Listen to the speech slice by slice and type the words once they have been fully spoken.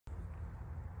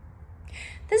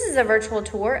This is a virtual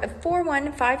tour of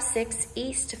 4156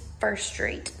 East 1st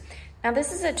Street. Now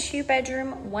this is a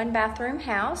 2-bedroom, 1-bathroom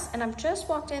house, and I've just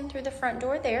walked in through the front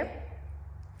door there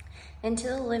into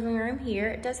the living room here.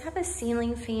 It does have a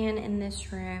ceiling fan in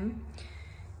this room,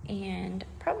 and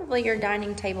probably your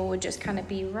dining table would just kind of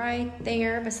be right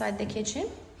there beside the kitchen.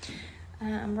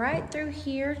 Right through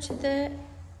here to the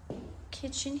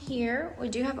kitchen here, we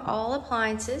do have all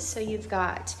appliances. So you've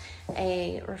got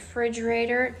a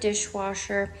refrigerator,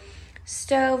 dishwasher,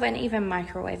 stove, and even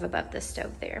microwave above the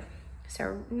stove there.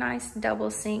 So nice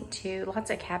double sink too, lots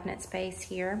of cabinet space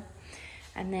here.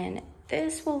 And then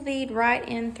this will lead right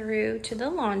in through to the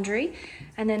laundry.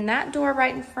 And then that door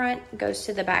right in front goes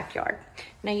to the backyard.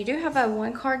 Now you do have a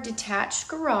 1-car detached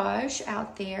garage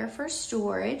out there for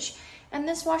storage. And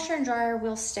this washer and dryer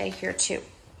will stay here too.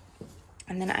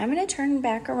 And then I'm gonna turn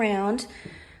back around.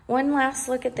 One last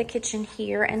look at the kitchen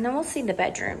here, and then we'll see the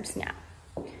bedrooms now.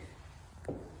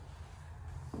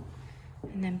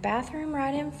 And then bathroom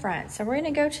right in front. So we're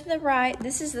gonna go to the right.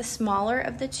 This is the smaller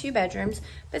of the 2 bedrooms,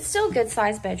 but still good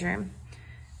sized bedroom.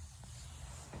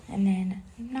 And then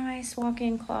nice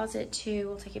walk-in closet too.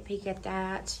 We'll take a peek at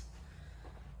that.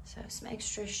 So some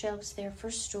extra shelves there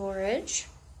for storage.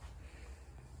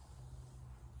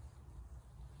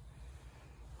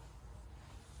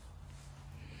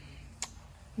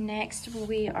 Next,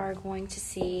 we are going to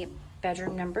see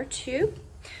bedroom number 2.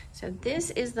 So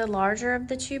this is the larger of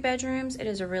the 2 bedrooms. It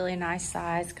is a really nice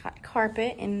size. Got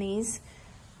carpet in these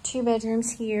 2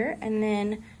 bedrooms here, and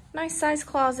then nice size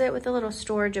closet with a little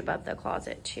storage above the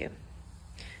closet too.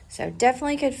 So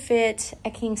definitely could fit a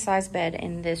king size bed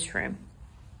in this room.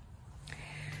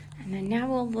 And then now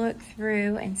we'll look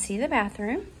through and see the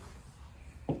bathroom.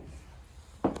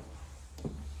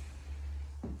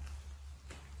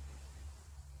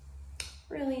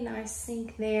 Really nice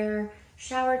sink there.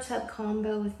 Shower tub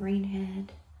combo with rain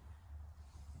head.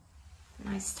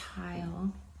 Nice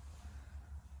tile.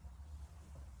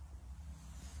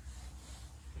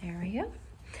 There we go.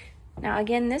 Now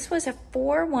again, this was a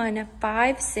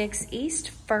 4156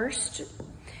 East 1st.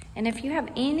 And if you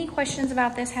have any questions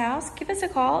about this house, give us a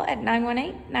call at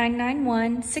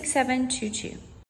 918-991-6722.